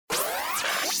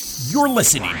You're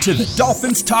listening to the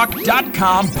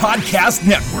DolphinsTalk.com podcast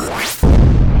network.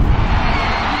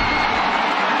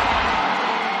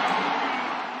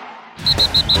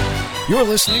 You're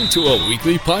listening to a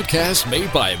weekly podcast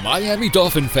made by Miami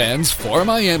Dolphin fans for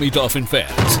Miami Dolphin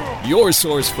fans. Your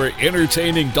source for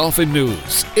entertaining Dolphin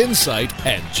news, insight,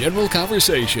 and general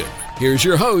conversation. Here's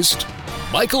your host,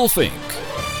 Michael Fink.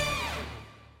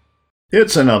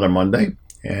 It's another Monday,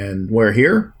 and we're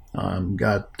here. I've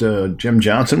got Jim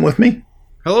Johnson with me.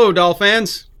 Hello,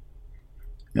 Dolphins.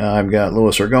 I've got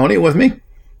Louis Orgoni with me.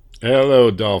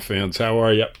 Hello, Dolphins. How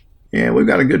are you? Yeah, we've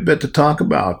got a good bit to talk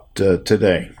about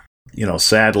today. You know,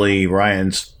 sadly,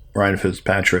 Ryan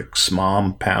Fitzpatrick's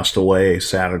mom passed away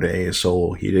Saturday,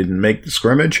 so he didn't make the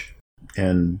scrimmage.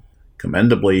 And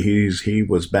commendably, he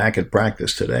was back at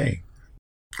practice today.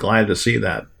 Glad to see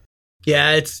that.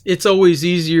 Yeah, it's always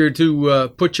easier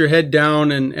to put your head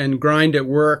down and grind at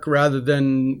work rather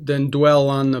than dwell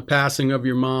on the passing of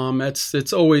your mom.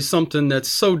 It's always something that's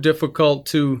so difficult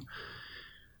to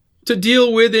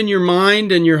deal with in your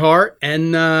mind and your heart.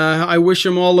 And I wish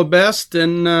him all the best.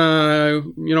 And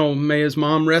may his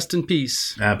mom rest in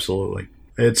peace. Absolutely,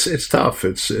 it's tough.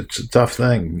 It's a tough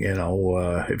thing. You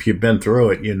know, if you've been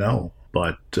through it, you know.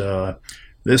 But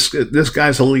This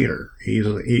guy's a leader. He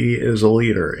is a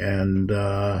leader,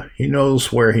 and he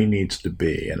knows where he needs to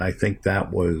be. And I think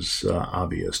that was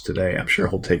obvious today. I'm sure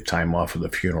he'll take time off of the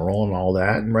funeral and all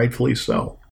that, and rightfully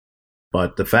so.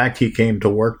 But the fact he came to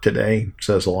work today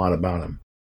says a lot about him.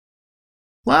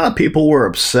 A lot of people were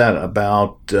upset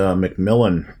about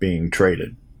McMillan being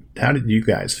traded. How did you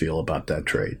guys feel about that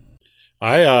trade?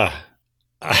 I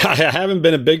haven't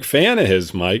been a big fan of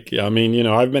his, Mike. I mean,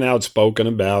 I've been outspoken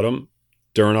about him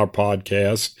during our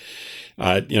podcast.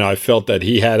 I felt that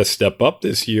he had to step up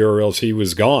this year or else he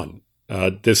was gone.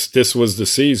 This was the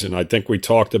season. I think we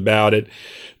talked about it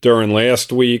during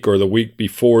last week or the week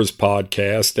before's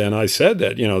podcast, and I said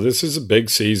that, this is a big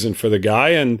season for the guy,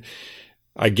 and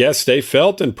I guess they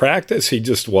felt in practice he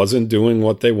just wasn't doing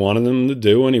what they wanted him to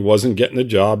do, and he wasn't getting the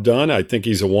job done. I think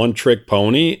he's a one-trick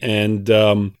pony, and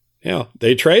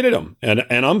they traded him, and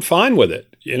I'm fine with it.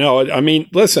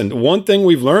 Listen, one thing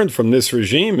we've learned from this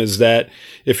regime is that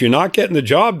if you're not getting the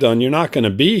job done, you're not going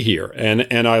to be here.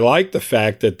 And I like the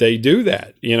fact that they do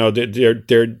that.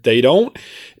 They don't,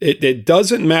 it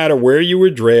doesn't matter where you were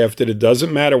drafted. It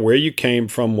doesn't matter where you came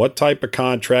from, what type of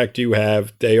contract you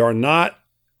have. They are not,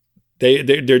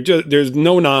 they're just, there's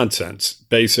no nonsense,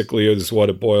 basically, is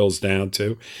what it boils down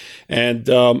to. And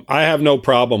I have no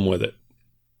problem with it.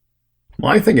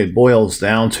 Well, I think it boils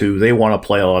down to they want to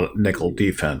play a lot of nickel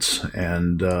defense.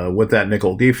 And with that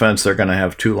nickel defense, they're going to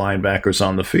have two linebackers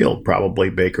on the field, probably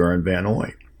Baker and Van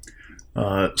Noy.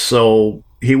 So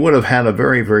he would have had a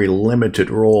very, very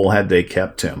limited role had they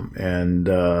kept him. And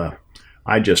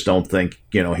I just don't think,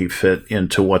 he fit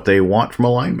into what they want from a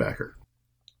linebacker.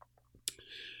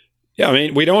 Yeah, I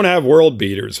mean, we don't have world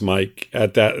beaters, Mike,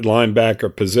 at that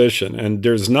linebacker position. And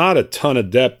there's not a ton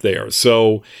of depth there.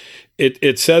 So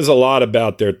It says a lot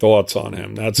about their thoughts on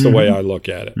him. That's the way I look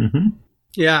at it. Mm-hmm.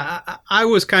 Yeah, I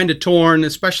was kind of torn,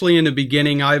 especially in the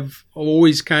beginning. I've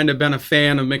always kind of been a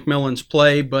fan of McMillan's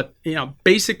play, but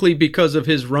basically because of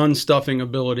his run stuffing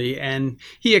ability, and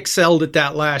he excelled at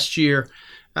that last year.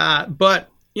 But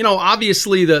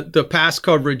obviously the pass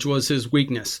coverage was his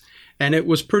weakness, and it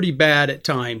was pretty bad at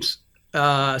times.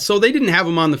 So they didn't have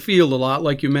him on the field a lot,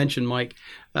 like you mentioned, Mike.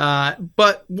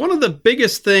 But one of the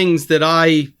biggest things that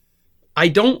I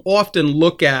don't often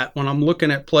look at when I'm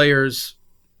looking at players,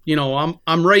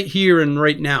 I'm right here and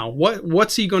right now.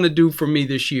 What's he going to do for me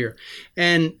this year?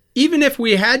 And even if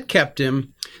we had kept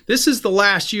him, this is the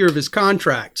last year of his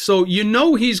contract. So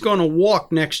he's going to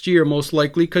walk next year most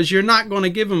likely because you're not going to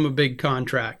give him a big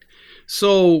contract.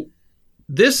 So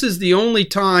this is the only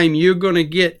time you're going to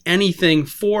get anything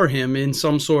for him in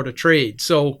some sort of trade.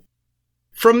 So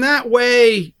from that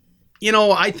way,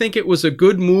 I think it was a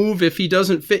good move. If he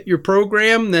doesn't fit your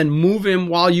program, then move him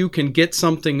while you can get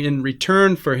something in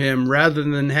return for him rather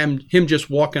than him just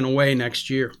walking away next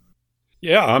year.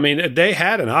 Yeah, I mean, they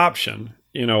had an option,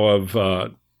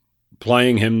 of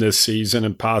playing him this season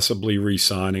and possibly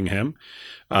re-signing him.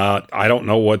 I don't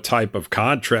know what type of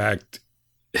contract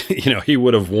he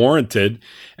would have warranted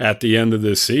at the end of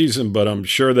this season, but I'm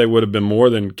sure they would have been more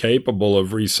than capable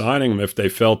of re-signing him if they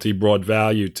felt he brought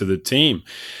value to the team.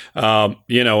 And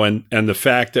the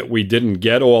fact that we didn't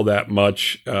get all that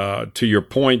much, to your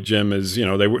point, Jim, is,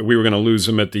 we were going to lose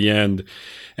him at the end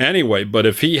anyway. But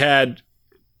if he had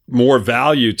more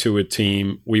value to a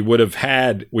team, we would have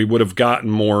gotten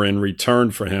more in return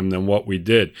for him than what we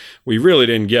did. We really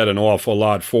didn't get an awful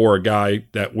lot for a guy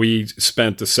that we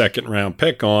spent the second round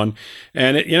pick on.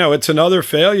 And it's another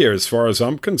failure as far as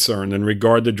I'm concerned in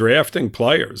regard to drafting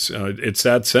players. It's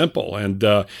that simple. And,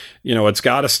 it's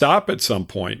got to stop at some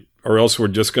point, or else we're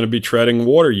just going to be treading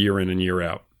water year in and year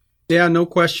out. Yeah, no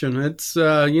question. It's,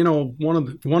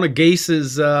 one of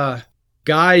Gase's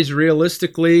guys,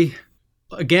 realistically.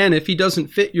 Again, if he doesn't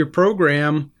fit your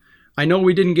program, I know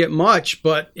we didn't get much,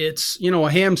 but it's, a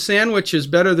ham sandwich is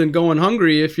better than going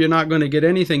hungry if you're not going to get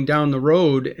anything down the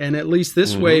road. And at least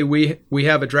this way, we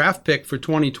have a draft pick for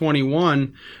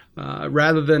 2021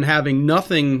 rather than having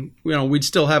nothing. We'd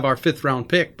still have our 5th round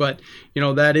pick, but,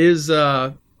 that is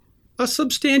a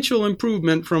substantial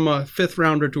improvement from a 5th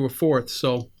rounder to a 4th.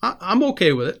 So I'm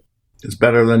okay with it. It's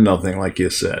better than nothing, like you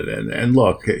said. And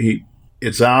look,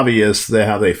 it's obvious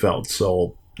how they felt,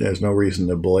 so there's no reason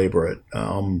to belabor it.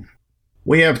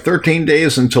 We have 13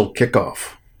 days until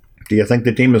kickoff. Do you think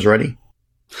the team is ready?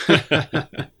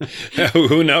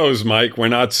 Who knows, Mike? We're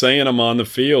not seeing them on the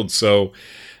field, so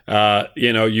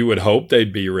you would hope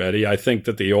they'd be ready. I think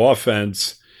that the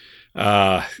offense,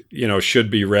 should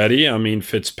be ready. I mean,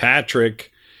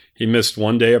 Fitzpatrick, he missed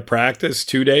 1 day of practice,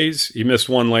 2 days. He missed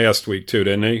one last week too,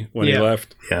 didn't he, when he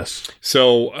left? Yes.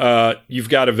 So you've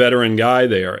got a veteran guy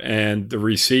there, and the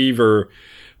receiver,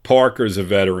 Parker's a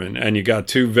veteran, and you got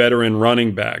 2 veteran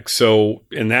running backs. So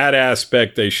in that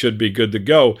aspect, they should be good to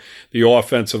go. The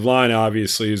offensive line,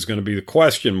 obviously, is going to be the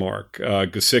question mark.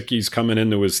 Gesicki's coming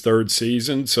into his 3rd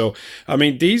season. So, I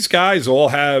mean, these guys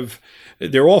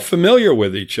they're all familiar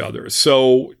with each other.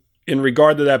 So in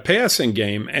regard to that passing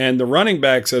game, and the running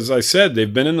backs, as I said,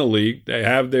 they've been in the league. They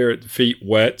have their feet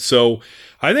wet. So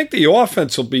I think the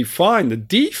offense will be fine. The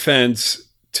defense,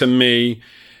 to me,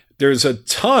 there's a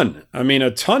ton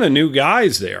of new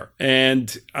guys there.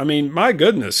 And, I mean, my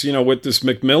goodness, with this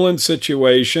McMillan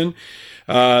situation,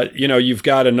 you've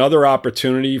got another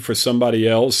opportunity for somebody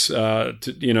else,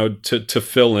 to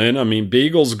fill in. I mean,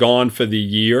 Beagle's gone for the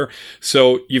year.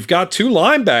 So you've got 2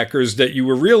 linebackers that you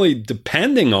were really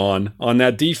depending on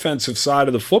that defensive side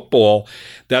of the football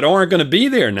that aren't going to be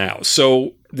there now.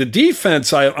 So the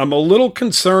defense, I'm a little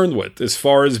concerned with as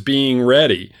far as being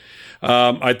ready.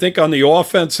 I think on the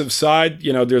offensive side,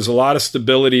 there's a lot of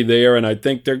stability there, and I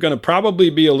think they're going to probably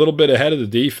be a little bit ahead of the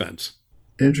defense.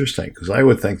 Interesting, because I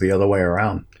would think the other way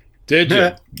around. Did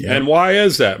you? Yeah. And why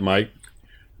is that, Mike?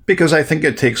 Because I think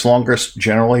it takes longer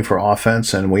generally for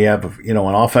offense, and we have an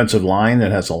offensive line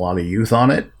that has a lot of youth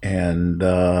on it, and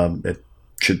it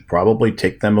should probably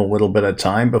take them a little bit of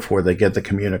time before they get the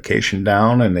communication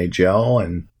down and they gel.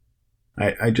 And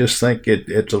I just think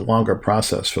it's a longer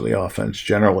process for the offense,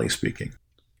 generally speaking.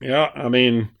 Yeah, I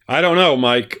mean, I don't know,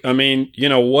 Mike. I mean,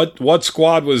 what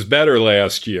squad was better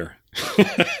last year?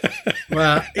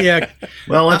 Well, yeah.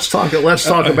 Well, let's talk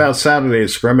about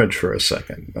Saturday's scrimmage for a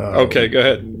second. Okay, go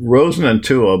ahead. Rosen and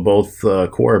Tua both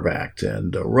quarterbacked,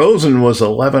 and Rosen was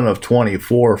 11 of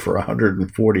 24 for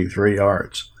 143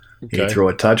 yards. Okay. He threw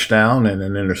a touchdown and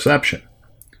an interception.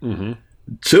 Mm-hmm.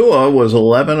 Tua was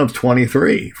 11 of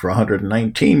 23 for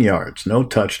 119 yards, no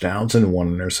touchdowns and 1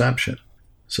 interception.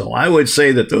 So I would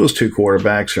say that those 2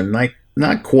 quarterbacks are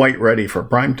not quite ready for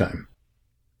primetime.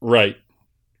 Right.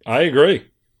 I agree.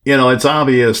 It's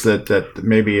obvious that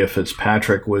maybe if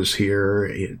Fitzpatrick was here,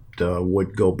 it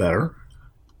would go better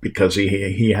because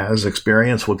he has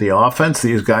experience with the offense.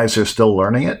 These guys are still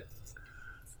learning it.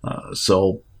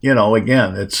 So,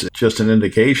 again, it's just an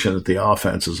indication that the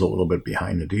offense is a little bit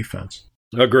behind the defense.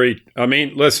 Agreed. I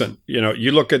mean, listen,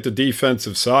 you look at the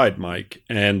defensive side, Mike,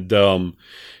 and,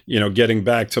 getting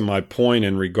back to my point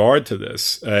in regard to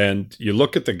this, and you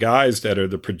look at the guys that are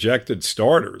the projected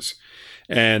starters,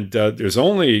 and there's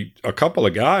only a couple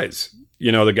of guys.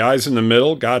 The guys in the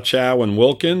middle, Gottschall and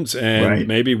Wilkins, and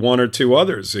maybe 1 or 2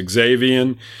 others. Xavier,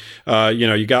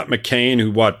 you got McCain,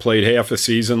 who played half a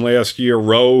season last year.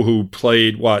 Rowe, who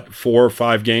played 4 or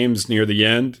 5 games near the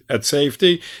end at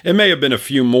safety. It may have been a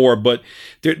few more, but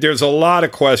there's a lot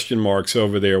of question marks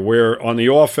over there. Where on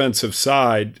the offensive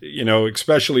side,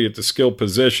 especially at the skill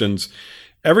positions,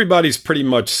 everybody's pretty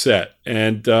much set,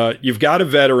 and you've got a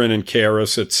veteran in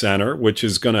Karras at center, which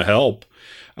is going to help.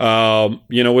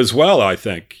 As well, I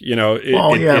think.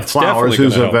 It's Flowers,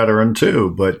 who's a veteran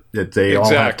too, but they all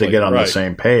have to get on the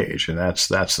same page, and that's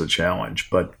the challenge.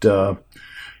 But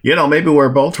maybe we're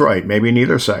both right. Maybe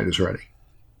neither side is ready.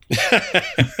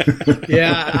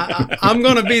 Yeah, I'm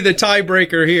going to be the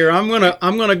tiebreaker here. I'm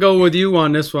going to go with you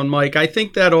on this one, Mike. I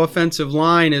think that offensive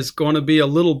line is going to be a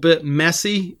little bit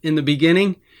messy in the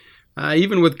beginning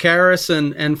even with Karras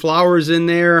and Flowers in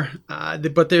there,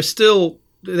 but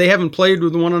they haven't played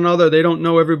with one another. They don't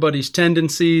know everybody's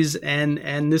tendencies,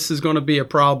 and this is going to be a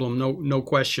problem, no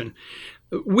question.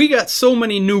 We got so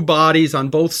many new bodies on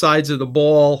both sides of the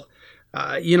ball.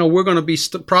 We're going to be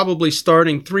probably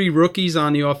starting 3 rookies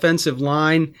on the offensive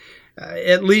line,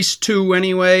 at least 2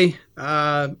 anyway.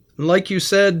 Like you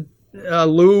said,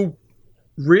 Lou,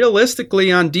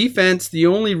 realistically on defense, the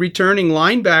only returning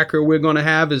linebacker we're going to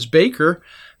have is Baker.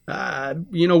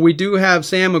 We do have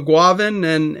Sam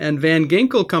McGuavin and Van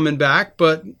Ginkel coming back,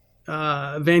 but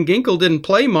Van Ginkel didn't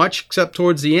play much except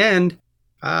towards the end.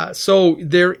 So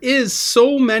there is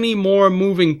so many more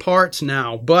moving parts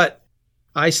now, but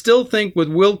I still think with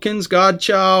Wilkins,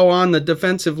 Godchow on the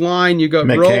defensive line, you got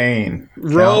McCain.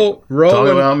 Rowe. Talk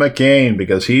about McCain,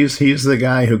 because he's the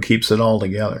guy who keeps it all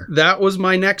together. That was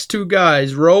my next 2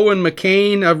 guys, Rowe and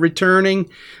McCain returning,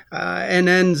 and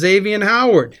then Xavier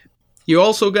Howard. You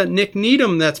also got Nick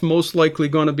Needham that's most likely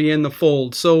going to be in the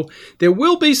fold. So there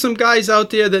will be some guys out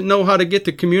there that know how to get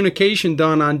the communication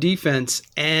done on defense.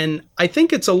 And I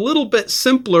think it's a little bit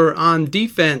simpler on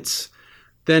defense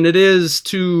than it is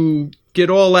to get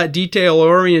all that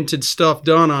detail-oriented stuff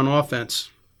done on offense.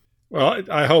 Well,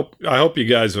 I hope you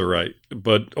guys are right.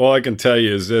 But all I can tell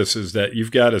you is this, is that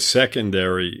you've got a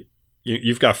secondary.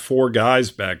 You've got 4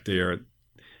 guys back there,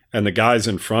 and the guys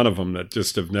in front of them that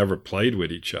just have never played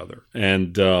with each other.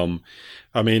 And,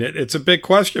 it's a big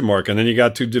question mark. And then you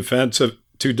got two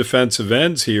defensive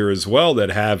ends here as well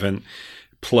that haven't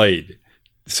played.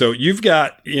 So you've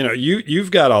got,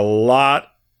 you've got a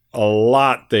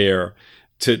lot there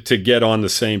to get on the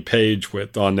same page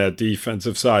with on that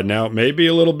defensive side. Now, it may be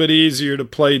a little bit easier to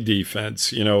play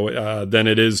defense, than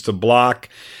it is to block.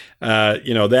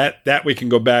 That we can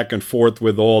go back and forth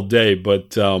with all day.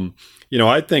 But,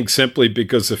 I think simply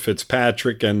because of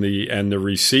Fitzpatrick and the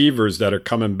receivers that are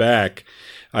coming back,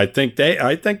 I think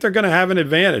they're going to have an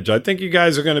advantage. I think you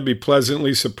guys are going to be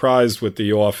pleasantly surprised with the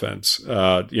offense,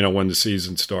 when the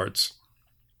season starts.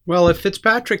 Well, if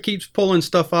Fitzpatrick keeps pulling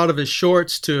stuff out of his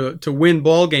shorts to win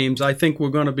ball games, I think we're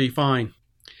going to be fine.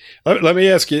 Let me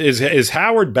ask you, is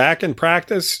Howard back in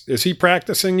practice? Is he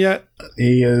practicing yet?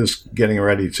 He is getting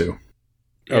ready to.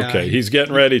 Okay, he's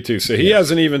getting ready to. So he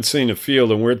hasn't even seen the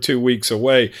field, and we're 2 weeks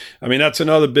away. I mean, that's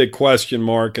another big question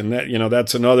mark, and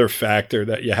that's another factor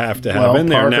that you have to have in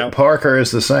there. Now, Parker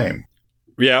is the same.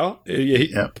 Yeah.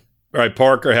 Yep. Right,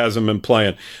 Parker hasn't been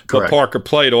playing, Correct. But Parker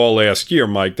played all last year,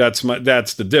 Mike. That's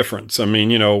the difference. I mean,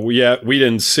 we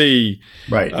didn't see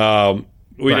right.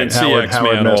 We didn't see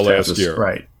X-Man all last year,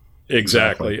 right?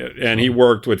 Exactly. And he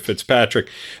worked with Fitzpatrick.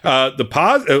 A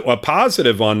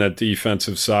positive on that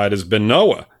defensive side has been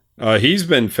Noah. He's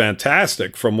been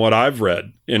fantastic from what I've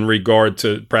read in regard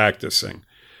to practicing.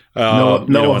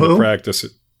 Noah who? Practice.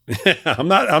 I'm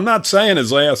not saying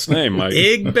his last name, Mike.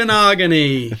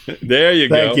 Igbenogany. There you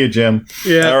go. Thank you, Jim.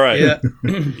 Yeah. All right.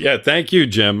 Yeah. Thank you,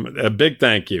 Jim. A big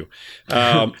thank you.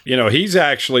 He's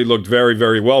actually looked very,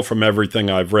 very well from everything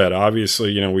I've read.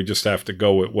 Obviously, we just have to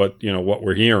go with what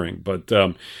we're hearing. But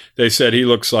they said he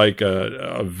looks like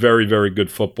a very, very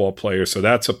good football player. So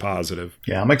that's a positive.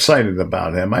 Yeah, I'm excited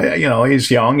about him.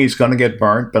 He's young. He's going to get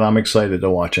burnt, but I'm excited to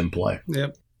watch him play.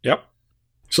 Yep.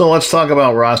 So let's talk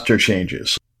about roster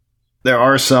changes. There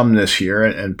are some this year,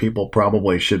 and people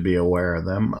probably should be aware of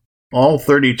them. All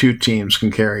 32 teams can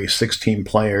carry 16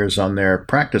 players on their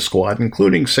practice squad,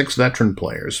 including 6 veteran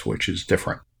players, which is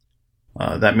different.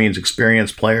 That means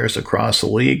experienced players across the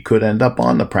league could end up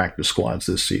on the practice squads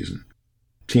this season.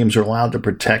 Teams are allowed to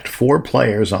protect 4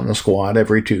 players on the squad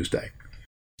every Tuesday.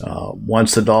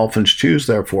 Once the Dolphins choose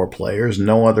their 4 players,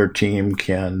 no other team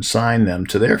can sign them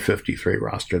to their 53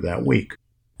 roster that week.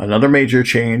 Another major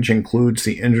change includes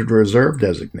the injured reserve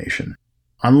designation.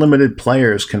 Unlimited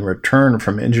players can return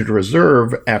from injured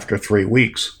reserve after 3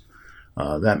 weeks.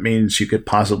 That means you could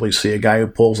possibly see a guy who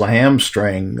pulls a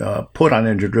hamstring put on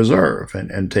injured reserve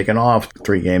and taken off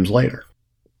 3 games later.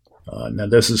 Now,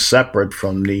 this is separate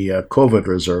from the COVID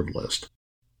reserve list.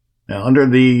 Now, under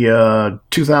the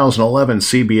 2011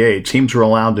 CBA, teams were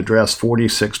allowed to dress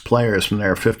 46 players from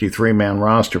their 53-man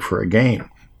roster for a game.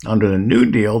 Under the new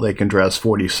deal, they can dress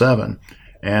 47,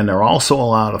 and they're also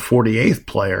allowed a 48th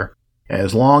player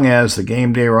as long as the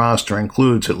game day roster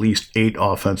includes at least 8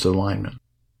 offensive linemen.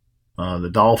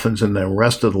 The Dolphins and the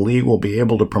rest of the league will be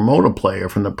able to promote a player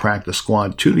from the practice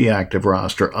squad to the active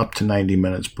roster up to 90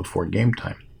 minutes before game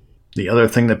time. The other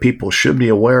thing that people should be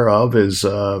aware of is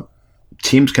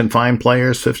teams can fine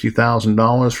players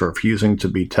 $50,000 for refusing to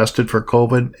be tested for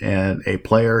COVID, and a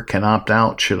player can opt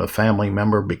out should a family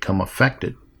member become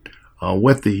affected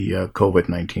with the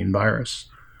COVID-19 virus.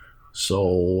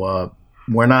 So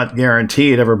we're not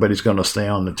guaranteed everybody's going to stay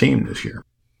on the team this year.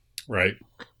 Right.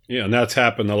 Yeah, and that's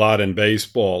happened a lot in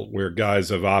baseball where guys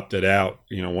have opted out,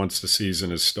 once the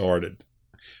season has started.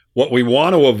 What we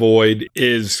want to avoid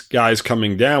is guys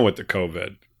coming down with the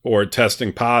COVID or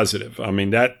testing positive. I mean,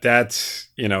 that's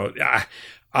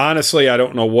honestly, I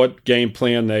don't know what game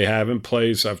plan they have in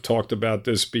place. I've talked about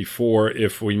this before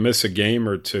if we miss a game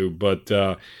or two, but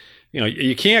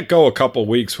you can't go a couple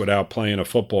weeks without playing a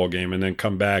football game and then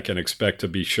come back and expect to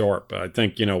be sharp. I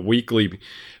think, weekly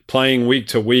playing week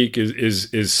to week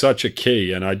is such a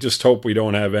key, and I just hope we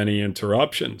don't have any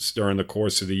interruptions during the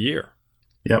course of the year.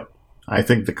 Yep. I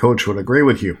think the coach would agree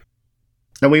with you.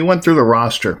 And we went through the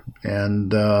roster,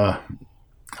 and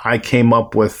I came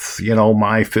up with,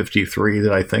 my 53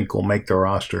 that I think will make the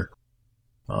roster.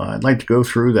 I'd like to go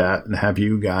through that and have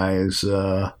you guys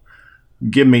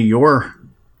give me your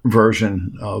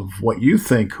version of what you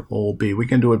think will be. We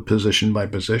can do it position by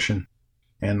position.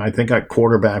 And I think at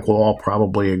quarterback we'll all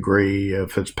probably agree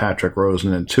if it's Patrick,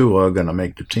 Rosen, and Tua going to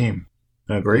make the team.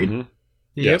 Agreed? Mm-hmm.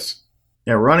 Yes.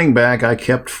 At running back, I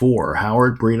kept 4,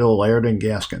 Howard, Breida, Laird, and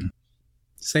Gaskin.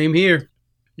 Same here.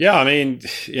 Yeah, I mean,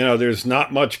 there's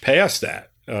not much past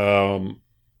that.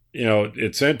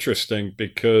 It's interesting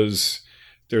because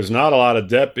there's not a lot of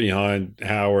depth behind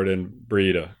Howard and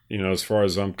Breida, as far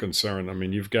as I'm concerned. I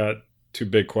mean, you've got 2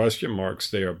 big question marks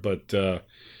there, but,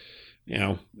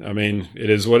 it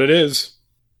is what it is.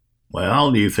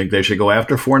 Well, do you think they should go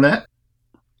after Fournette?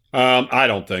 I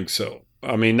don't think so.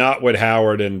 I mean, not with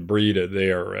Howard and Breida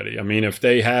there already. I mean, if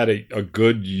they had a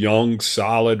good, young,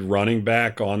 solid running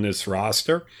back on this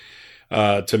roster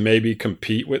to maybe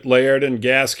compete with Laird and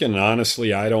Gaskin,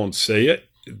 honestly, I don't see it,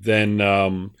 then,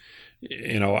 I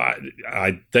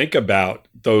think about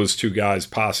those 2 guys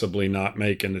possibly not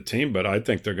making the team, but I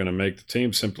think they're going to make the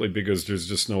team simply because there's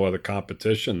just no other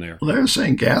competition there. Well, they're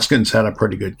saying Gaskin's had a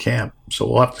pretty good camp, so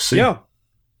we'll have to see. Yeah.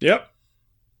 Yep.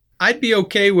 I'd be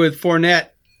okay with Fournette,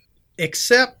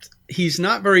 except he's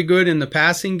not very good in the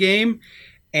passing game.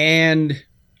 And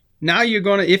now you're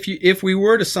going to, if we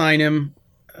were to sign him,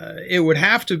 it would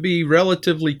have to be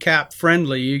relatively cap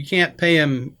friendly. You can't pay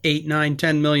him $8, $9,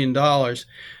 $10 million.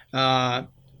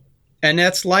 And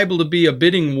that's liable to be a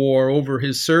bidding war over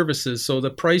his services. So the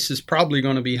price is probably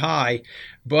going to be high.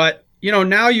 But,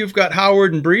 now you've got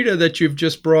Howard and Breida that you've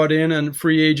just brought in on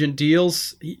free agent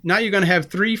deals. Now you're going to have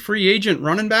 3 free agent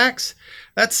running backs.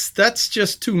 That's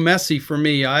just too messy for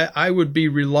me. I would be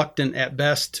reluctant at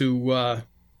best to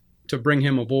bring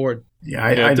him aboard. Yeah,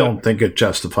 I don't think it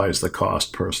justifies the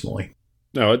cost personally.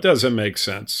 No, it doesn't make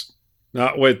sense.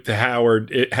 Not with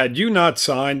Howard. Had you not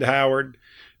signed Howard,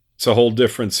 it's a whole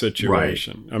different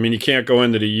situation. Right. I mean, you can't go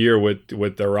into the year with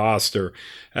the roster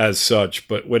as such,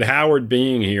 but with Howard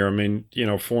being here, I mean,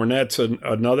 Fournette's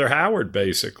another Howard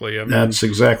basically. I mean, that's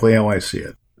exactly how I see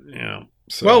it. Yeah.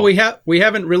 So. Well, we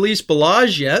haven't released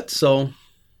Balaj yet, so.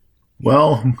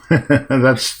 Well,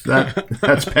 that's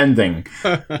pending,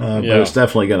 but it's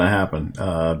definitely going to happen.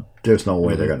 There's no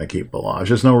way they're going to keep Balaj.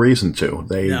 There's no reason to.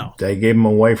 They gave him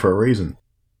away for a reason.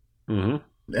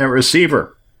 Mm-hmm. At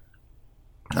receiver,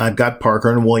 I've got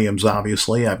Parker and Williams,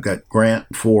 obviously. I've got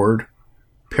Grant, Ford,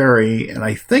 Perry, and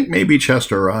I think maybe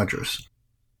Chester Rogers.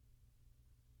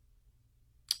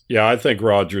 Yeah, I think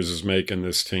Rogers is making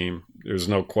this team. There's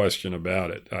no question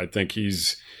about it. I think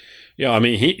he's,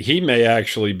 he may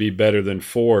actually be better than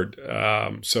Ford.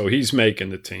 So he's making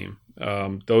the team.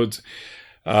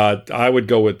 I would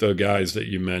go with the guys that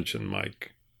you mentioned,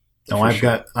 Mike. No, I've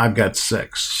got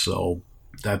 6, so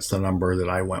that's the number that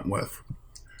I went with.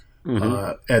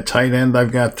 Mm-hmm. At tight end,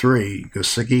 I've got 3: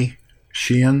 Gesicki,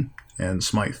 Sheehan, and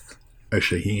Smythe.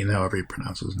 Shaheen, however you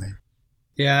pronounce his name.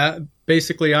 Yeah,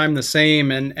 basically I'm the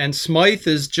same, and Smythe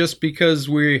is just because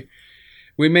we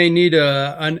may need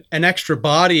an extra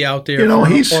body out there for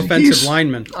offensive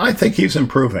lineman. I think he's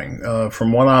improving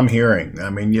from what I'm hearing. I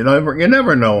mean, you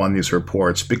never know on these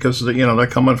reports because they're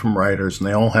coming from writers and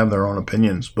they all have their own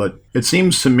opinions. But it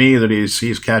seems to me that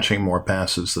he's catching more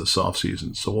passes this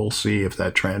offseason. So we'll see if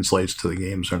that translates to the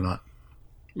games or not.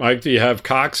 Mike, do you have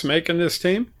Cox making this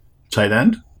team? Tight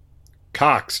end?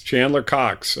 Chandler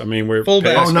Cox. I mean, we're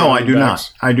fullback. Oh no, I do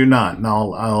not. I do not.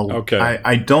 No, okay.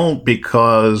 I don't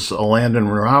because Landon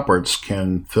Roberts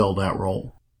can fill that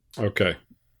role. Okay,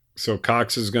 so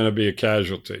Cox is going to be a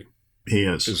casualty. He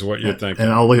is what you're thinking.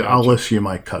 And I'll list you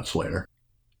my cuts later.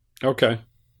 Okay.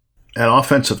 At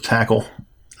offensive tackle,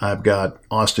 I've got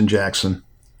Austin Jackson,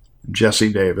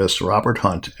 Jesse Davis, Robert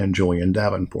Hunt, and Julian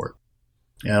Davenport.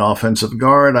 At offensive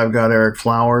guard, I've got Eric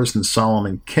Flowers and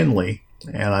Solomon Kinley.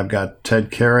 And I've got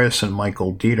Ted Karras and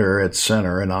Michael Dieter at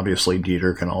center, and obviously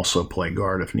Dieter can also play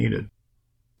guard if needed.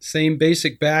 Same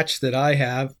basic batch that I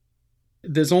have.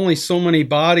 There's only so many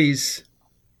bodies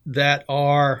that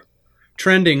are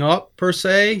trending up per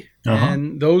se,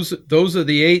 and those are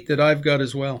the 8 that I've got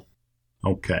as well.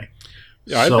 Okay.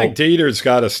 Yeah, I think Dieter's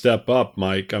got to step up,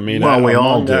 Mike. I mean, well, we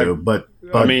all do, but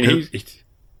I mean,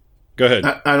 go ahead.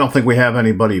 I don't think we have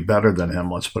anybody better than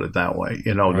him. Let's put it that way.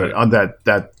 Right.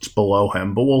 That's below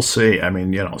him, but we'll see. I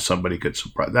mean, somebody could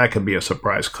surprise. That could be a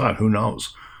surprise cut. Who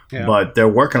knows? Yeah. But they're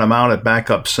working him out at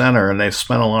backup center, and they've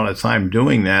spent a lot of time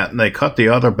doing that. And they cut the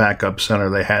other backup center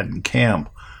they had in camp,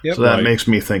 so that makes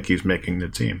me think he's making the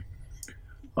team.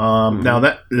 Now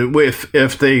that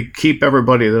if they keep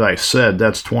everybody that I said,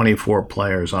 that's 24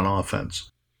 players on offense.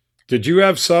 Did you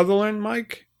have Sutherland,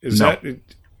 Mike? No.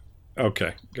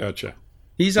 Okay? Gotcha.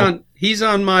 He's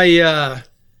on my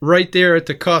right there at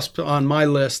the cusp on my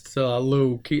list,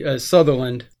 Lou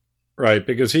Sutherland. Right,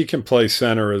 because he can play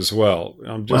center as well.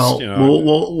 I'm just,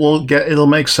 we'll get. It'll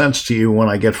make sense to you when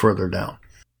I get further down.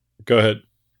 Go ahead.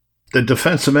 The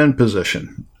defensive end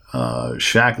position: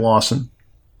 Shaq Lawson,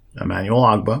 Emmanuel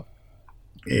Ogba,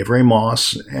 Avery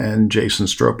Moss, and Jason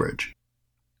Strobridge.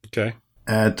 Okay.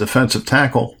 At defensive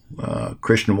tackle,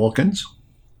 Christian Wilkins,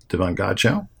 Devon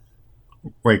Godchow,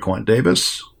 Raekwon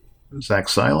Davis, Zach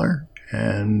Seiler,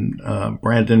 and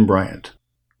Brandon Bryant.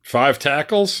 5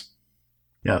 tackles?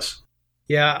 Yes.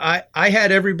 Yeah, I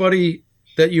had everybody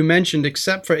that you mentioned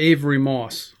except for Avery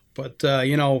Moss. But,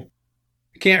 it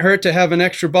can't hurt to have an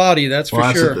extra body, that's for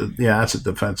sure. That's a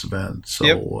defensive end. So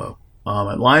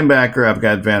at linebacker, I've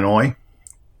got Van Noy,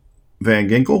 Van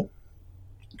Ginkel,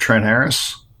 Trent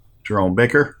Harris, Jerome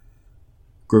Baker,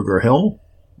 Gruger Hill,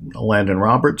 Landon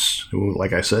Roberts, who,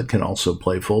 like I said, can also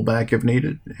play fullback if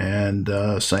needed, and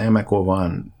Sam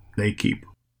Ekwavon they keep.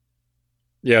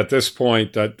 Yeah, at this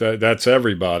point, that's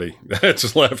everybody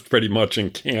that's left pretty much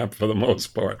in camp for the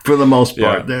most part. At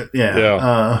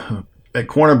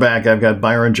cornerback, I've got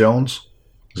Byron Jones,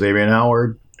 Xavier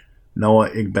Howard,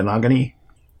 Noah Igbenogany,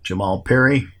 Jamal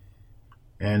Perry,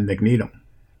 and Nick Needham.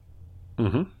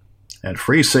 Mm-hmm. At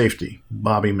free safety,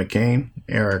 Bobby McCain,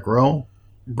 Eric Rowe,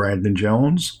 Brandon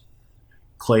Jones,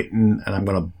 Clayton, and I'm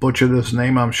going to butcher this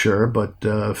name, I'm sure, but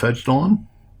Fedgelin,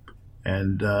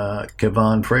 and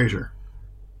Kevon Frazier.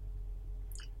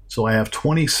 So I have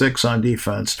 26 on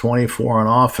defense, 24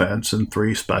 on offense, and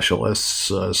 3 specialists,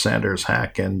 Sanders,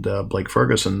 Hack, and Blake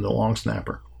Ferguson, the long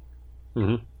snapper.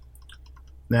 Mm-hmm.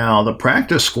 Now, the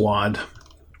practice squad,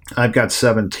 I've got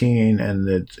 17, and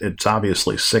it's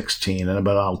obviously 16,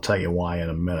 but I'll tell you why in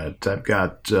a minute. I've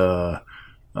got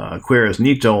Quiris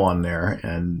Nito on there,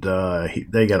 and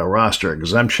they get a roster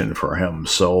exemption for him,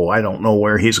 so I don't know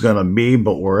where he's going to be,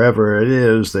 but wherever it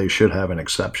is, they should have an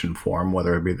exception for him,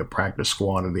 whether it be the practice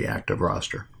squad or the active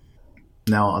roster.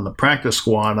 Now, on the practice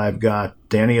squad, I've got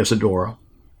Danny Isadora,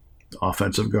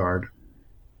 offensive guard.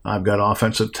 I've got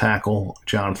offensive tackle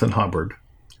Jonathan Hubbard,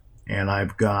 and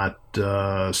I've got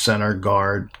center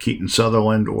guard Keaton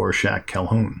Sutherland or Shaq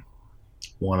Calhoun,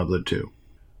 one of the two.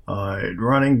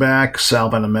 Running back,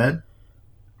 Salvin Ahmed.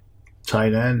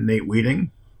 Tight end, Nate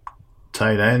Wheating.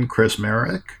 Tight end, Chris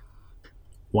Merrick.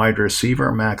 Wide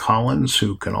receiver, Mac Hollins,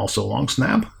 who can also long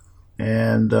snap.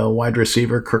 And wide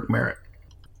receiver, Kirk Merritt.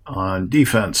 On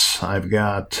defense, I've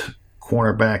got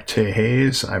cornerback, Tay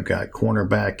Hayes. I've got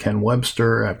cornerback, Ken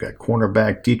Webster. I've got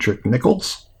cornerback, Dietrich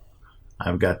Nichols.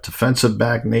 I've got defensive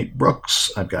back, Nate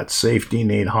Brooks. I've got safety,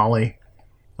 Nate Hawley.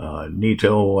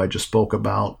 Nito, I just spoke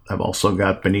about. I've also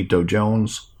got Benito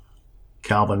Jones,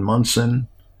 Calvin Munson,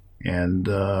 and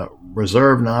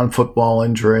reserve non-football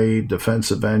injury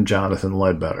defensive end Jonathan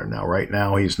Ledbetter. Now, right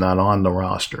now, he's not on the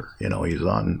roster. He's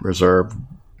on reserve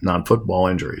non-football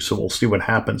injury, so we'll see what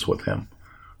happens with him.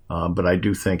 But I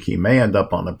do think he may end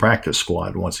up on the practice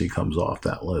squad once he comes off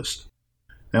that list.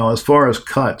 Now, as far as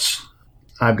cuts,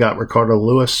 I've got Ricardo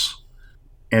Lewis,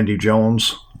 Andy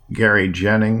Jones, Gary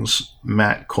Jennings,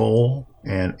 Matt Cole,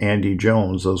 and Andy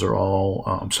Jones. Those are all,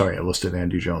 I listed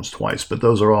Andy Jones twice, but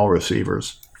those are all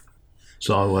receivers.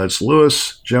 So that's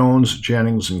Lewis, Jones,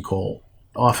 Jennings, and Cole.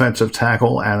 Offensive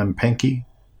tackle, Adam Penke.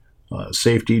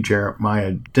 Safety,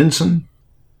 Jeremiah Dinson.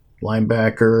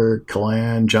 Linebacker,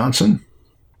 Kallan Johnson.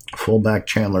 Fullback,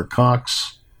 Chandler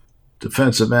Cox.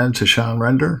 Defensive end, Tashawn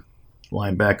Render.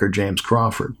 Linebacker, James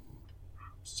Crawford.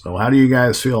 So how do you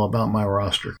guys feel about my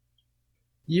roster?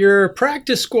 Your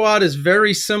practice squad is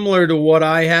very similar to what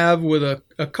I have with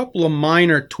a couple of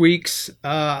minor tweaks.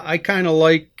 I kind of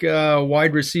like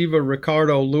wide receiver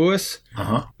Ricardo Lewis.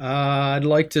 I'd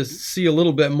like to see a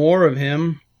little bit more of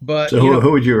him. But so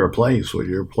who would you replace? Would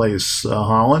you replace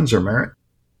Hollins or Merritt?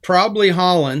 Probably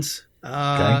Hollins.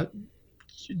 Okay.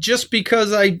 Just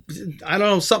because I don't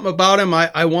know, something about him.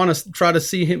 I want to try to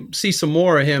see some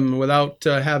more of him without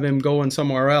have him going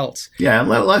somewhere else. Yeah,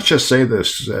 let's just say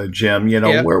this, Jim.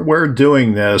 Yeah. We're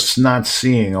doing this, not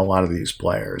seeing a lot of these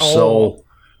players. Oh.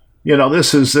 So,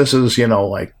 this is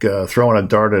like throwing a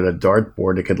dart at a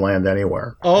dartboard. It could land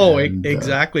anywhere. Oh, And,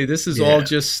 exactly. This is yeah. all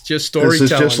just storytelling. This is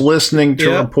just listening to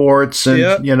Yeah. reports and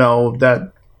Yeah.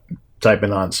 that type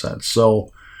of nonsense.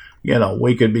 So,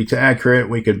 we could be accurate,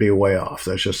 we could be way off.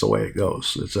 That's just the way it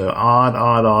goes. It's an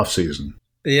odd off season.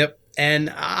 Yep.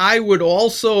 And I would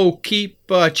also keep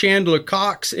Chandler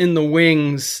Cox in the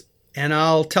wings, and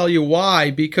I'll tell you why.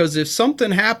 Because if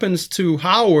something happens to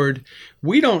Howard,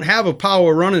 we don't have a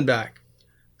power running back.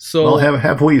 So, Well,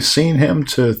 have we seen him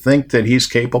to think that he's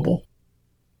capable?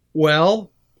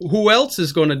 well, who else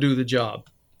is going to do the job?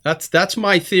 That's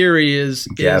my theory. Is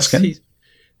Gaskin?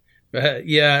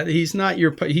 Yeah, he's not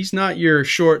your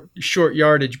short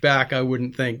yardage back, I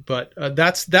wouldn't think. But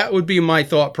that would be my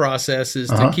thought process, is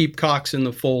to keep Cox in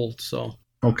the fold. So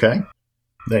Okay.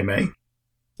 They may.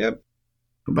 Yep.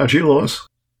 What about you, Lewis?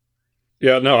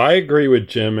 Yeah, no, I agree with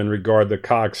Jim in regard to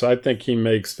Cox. I think he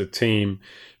makes the team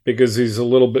because he's a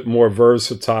little bit more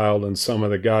versatile than some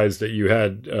of the guys that you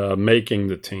had making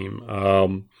the team.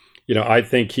 I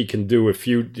think he can do a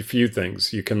few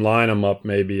things. You can line him up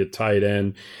maybe at tight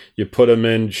end. You put him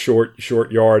in short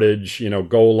yardage,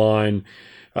 goal line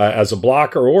as a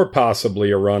blocker or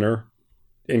possibly a runner.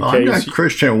 I've got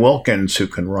Christian Wilkins who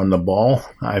can run the ball.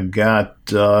 I've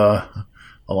got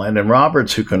Landon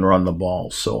Roberts who can run the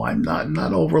ball. So I'm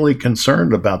not overly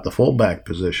concerned about the fullback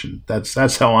position.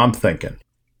 That's how I'm thinking.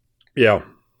 Yeah.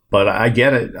 But I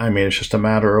get it. I mean, it's just a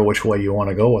matter of which way you want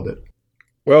to go with it.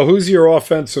 Well, who's your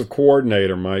offensive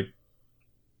coordinator, Mike?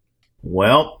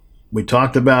 Well, we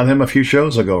talked about him a few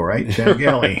shows ago, right? Chad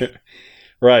Galley.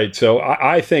 Right. So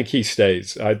I think he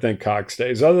stays. I think Cox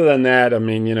stays. Other than that, I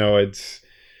mean, it's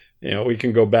we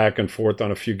can go back and forth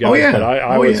on a few guys, but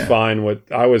I was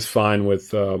fine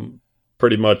with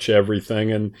pretty much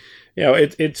everything. And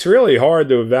it's really hard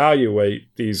to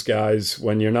evaluate these guys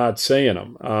when you're not seeing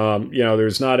them.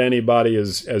 There's not anybody,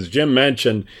 as Jim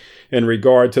mentioned, in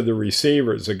regard to the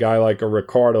receivers, a guy like a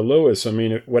Ricardo Lewis. I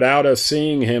mean, without us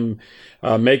seeing him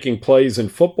making plays in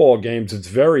football games, it's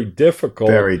very difficult.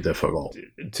 Very difficult.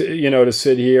 To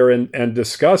sit here and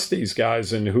discuss these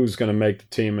guys and who's going to make the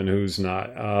team and who's not.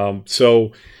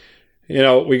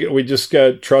 We just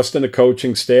got trust in the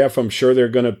coaching staff. I'm sure they're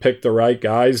going to pick the right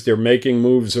guys. They're making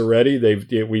moves already.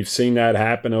 We've seen that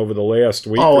happen over the last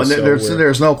week. Oh, and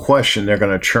there's no question they're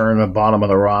going to churn the bottom of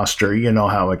the roster. You know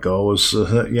how it goes.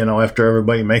 After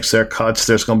everybody makes their cuts,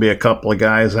 there's going to be a couple of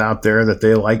guys out there that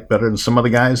they like better than some of the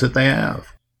guys that they have.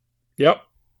 Yep.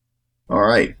 All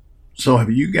right. So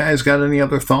have you guys got any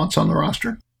other thoughts on the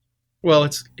roster? Well,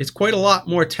 it's quite a lot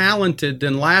more talented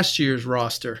than last year's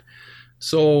roster.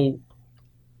 So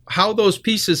how those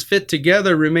pieces fit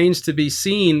together remains to be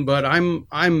seen, but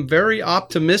I'm very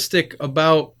optimistic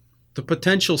about the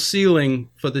potential ceiling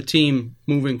for the team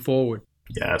moving forward.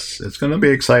 Yes, it's going to be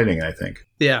exciting, I think.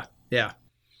 Yeah.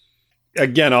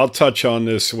 Again, I'll touch on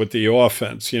this with the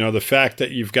offense. The fact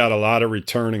that you've got a lot of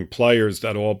returning players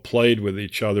that all played with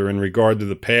each other in regard to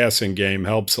the passing game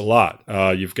helps a lot.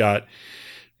 You've got,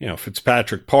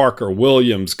 Fitzpatrick, Parker,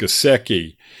 Williams,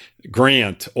 Gesicki,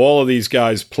 Grant, all of these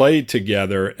guys played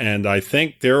together, and I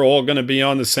think they're all going to be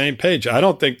on the same page. I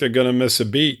don't think they're going to miss a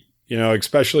beat,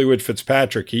 especially with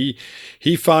Fitzpatrick.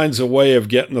 He finds a way of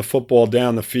getting the football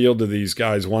down the field to these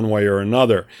guys one way or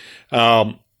another.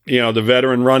 The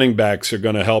veteran running backs are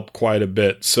going to help quite a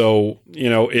bit. So,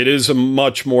 it is a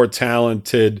much more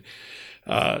talented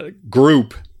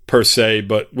group per se,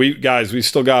 but we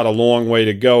still got a long way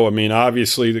to go. I mean,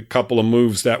 obviously the couple of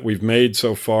moves that we've made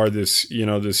so far this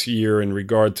year in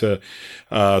regard to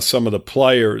some of the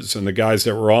players and the guys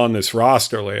that were on this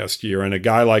roster last year, and a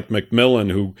guy like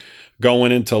McMillan, who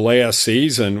going into last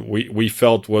season, we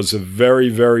felt was a very,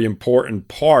 very important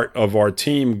part of our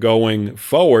team going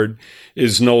forward,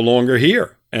 is no longer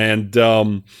here. And,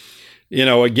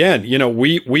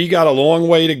 we got a long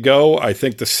way to go. I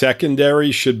think the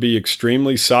secondary should be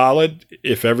extremely solid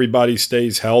if everybody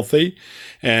stays healthy.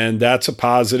 And that's a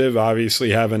positive,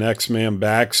 obviously, having X-Man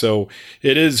back. So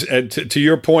it is, to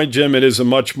your point, Jim, it is a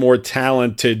much more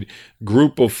talented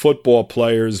group of football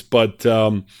players. But,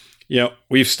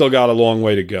 we've still got a long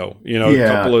way to go.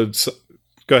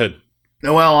 Go ahead.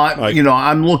 Well,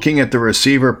 I'm looking at the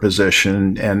receiver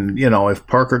position, and, if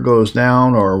Parker goes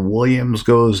down or Williams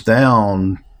goes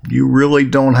down, you really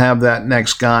don't have that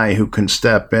next guy who can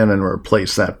step in and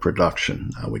replace that production.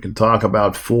 We can talk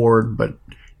about Ford, but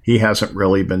he hasn't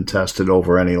really been tested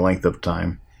over any length of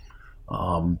time.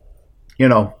 And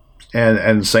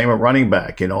same at running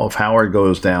back. If Howard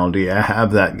goes down, do you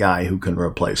have that guy who can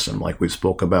replace him, like we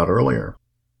spoke about earlier?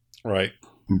 Right.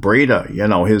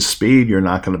 Breida, his speed, you're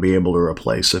not going to be able to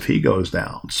replace if he goes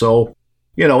down. So,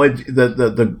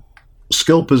 the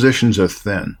skill positions are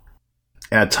thin.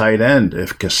 At tight end,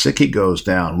 if Gesicki goes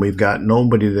down, we've got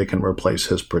nobody that can replace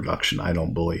his production, I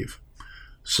don't believe.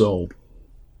 So,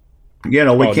 we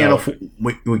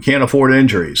can't afford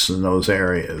injuries in those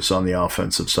areas on the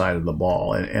offensive side of the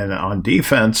ball. And on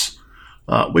defense,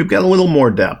 we've got a little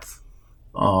more depth,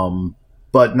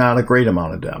 but not a great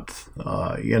amount of depth.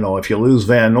 If you lose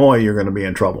Van Noy, you're going to be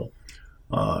in trouble.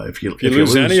 If you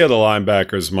lose any of the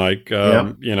linebackers, Mike,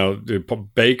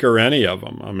 Baker, any of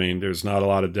them, I mean, there's not a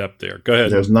lot of depth there. Go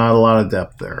ahead. There's not a lot of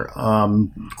depth there.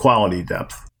 Quality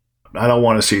depth. I don't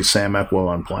want to see Sam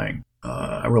Ekwon playing.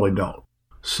 I really don't.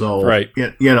 So, right.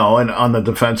 And on the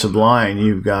defensive line,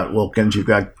 you've got Wilkins, you've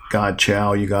got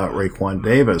Godchow, you got Raekwon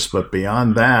Davis. But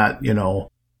beyond that,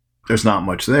 there's not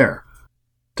much there.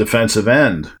 Defensive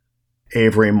end,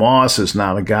 Avery Moss is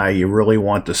not a guy you really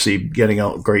want to see getting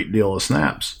a great deal of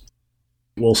snaps.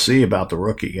 We'll see about the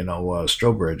rookie,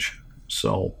 Strobridge.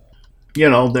 So,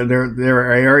 there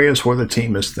are areas where the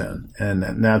team is thin,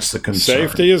 and that's the concern.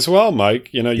 Safety as well,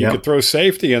 Mike. You could throw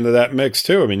safety into that mix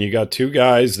too. I mean, you got two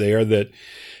guys there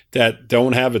that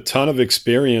don't have a ton of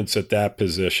experience at that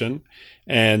position,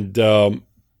 and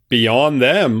beyond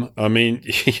them, I mean,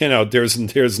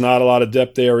 there's not a lot of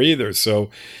depth there either. So,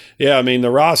 yeah, I mean, the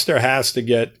roster has to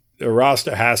get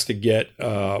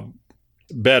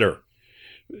better.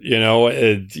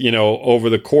 Over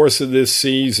the course of this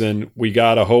season, we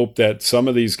got to hope that some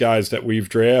of these guys that we've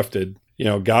drafted,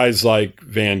 guys like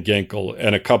Van Ginkel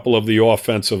and a couple of the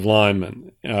offensive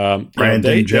linemen,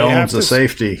 Brandon Jones, the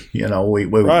safety, we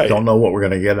right. don't know what we're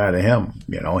going to get out of him.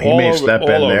 He may step in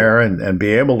there and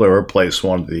be able to replace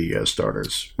one of the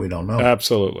starters. We don't know.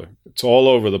 Absolutely. It's all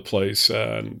over the place.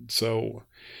 And so,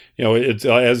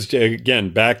 it's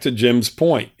again, back to Jim's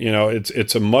point,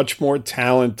 it's a much more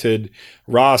talented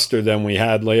roster than we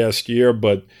had last year,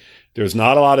 but there's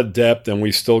not a lot of depth and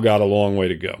we still got a long way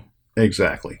to go.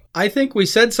 Exactly. I think we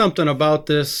said something about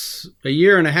this a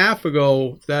year and a half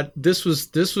ago, that this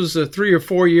was a 3 or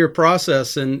 4 year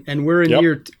process, and we're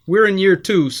in year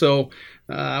 2, so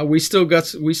we still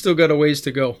got a ways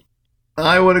to go.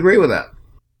 I would agree with that.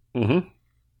 Mm-hmm.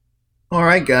 All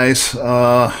right, guys.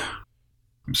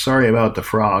 I'm sorry about the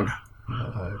frog.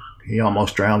 He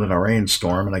almost drowned in a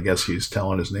rainstorm, and I guess he's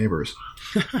telling his neighbors.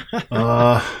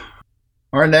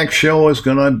 Our next show is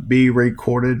going to be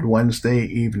recorded Wednesday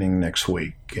evening next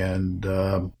week, and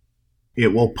it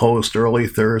will post early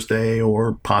Thursday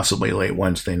or possibly late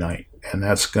Wednesday night. And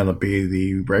that's going to be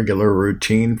the regular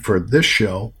routine for this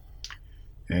show.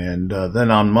 And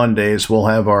then on Mondays, we'll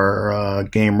have our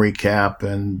game recap,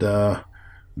 and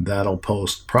that'll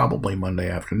post probably Monday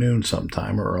afternoon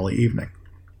sometime or early evening.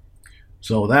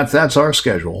 So that's our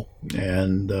schedule,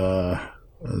 and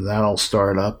that'll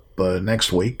start up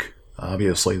next week.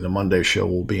 Obviously, the Monday show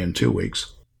will be in 2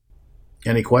 weeks.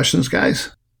 Any questions,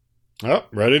 guys? Oh,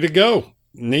 ready to go.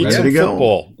 Need ready some to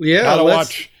football. Go. Yeah, gotta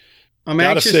watch. I'm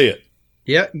gotta anxious. See it.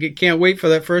 Yeah, can't wait for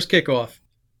that first kickoff.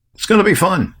 It's going to be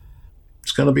fun.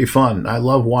 It's going to be fun. I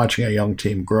love watching a young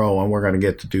team grow, and we're going to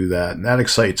get to do that. And that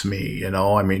excites me,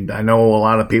 I mean, I know a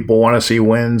lot of people want to see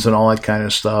wins and all that kind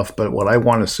of stuff, but what I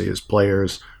want to see is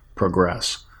players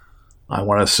progress. I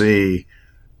want to see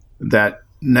that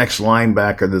next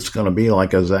linebacker that's going to be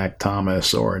like a Zach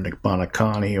Thomas or a Nick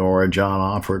Bonacani or a John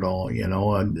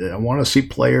Offerdahl. I want to see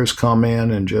players come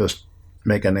in and just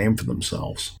make a name for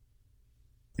themselves.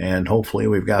 And hopefully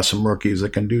we've got some rookies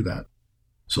that can do that.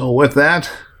 So with that,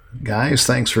 guys,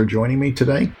 thanks for joining me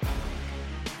today.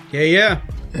 Yeah.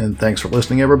 And thanks for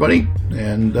listening, everybody.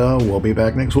 And we'll be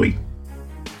back next week.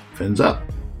 Fins up.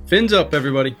 Fins up,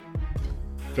 everybody.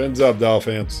 Fins up,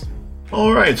 Dolphins.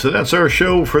 All right, so that's our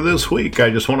show for this week. I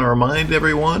just want to remind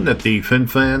everyone that the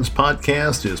FinFans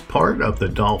podcast is part of the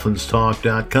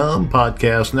DolphinsTalk.com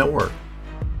podcast network.